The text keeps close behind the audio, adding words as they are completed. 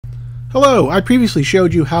Hello, I previously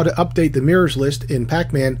showed you how to update the mirrors list in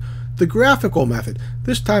Pac-Man the graphical method.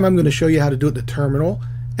 This time I'm going to show you how to do it in the terminal,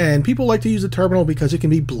 and people like to use the terminal because it can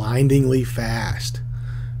be blindingly fast.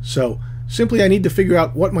 So simply I need to figure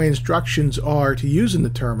out what my instructions are to use in the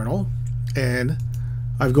terminal, and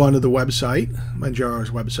I've gone to the website, Manjaro's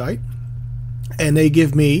website, and they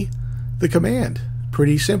give me the command.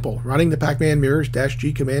 Pretty simple, running the Pac-Man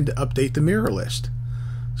mirrors-g command to update the mirror list.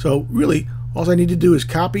 So really, all I need to do is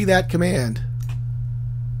copy that command.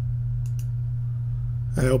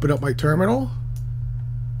 I open up my terminal,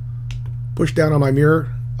 push down on my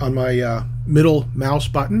mirror, on my middle mouse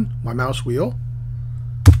button, my mouse wheel,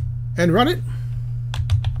 and run it.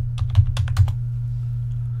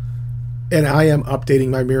 And I am updating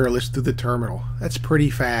my mirror list through the terminal. That's pretty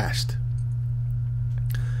fast.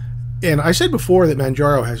 And I said before that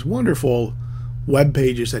Manjaro has wonderful web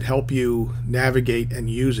pages that help you navigate and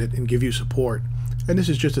use it and give you support. And this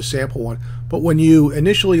is just a sample one. But when you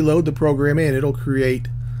initially load the program in, it'll create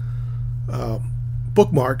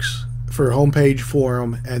bookmarks for homepage,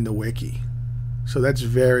 forum, and the wiki. So that's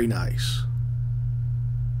very nice.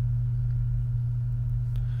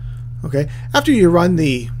 Okay, after you run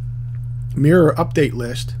the mirror update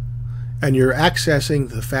list and you're accessing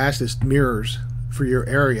the fastest mirrors for your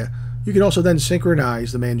area, you can also then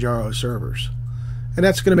synchronize the Manjaro servers. And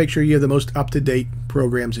that's going to make sure you have the most up-to-date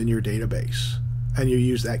programs in your database. And you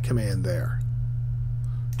use that command there.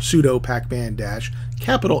 Sudo pacman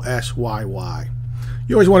 -SYY.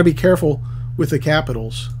 You always want to be careful with the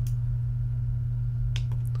capitals.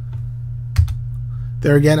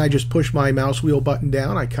 There again, I just pushed my mouse wheel button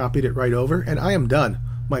down. I copied it right over, and I am done.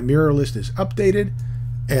 My mirror list is updated,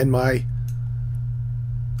 and my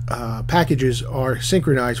packages are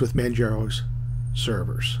synchronized with Manjaro's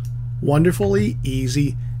servers. Wonderfully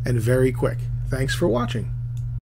easy and very quick. Thanks for watching.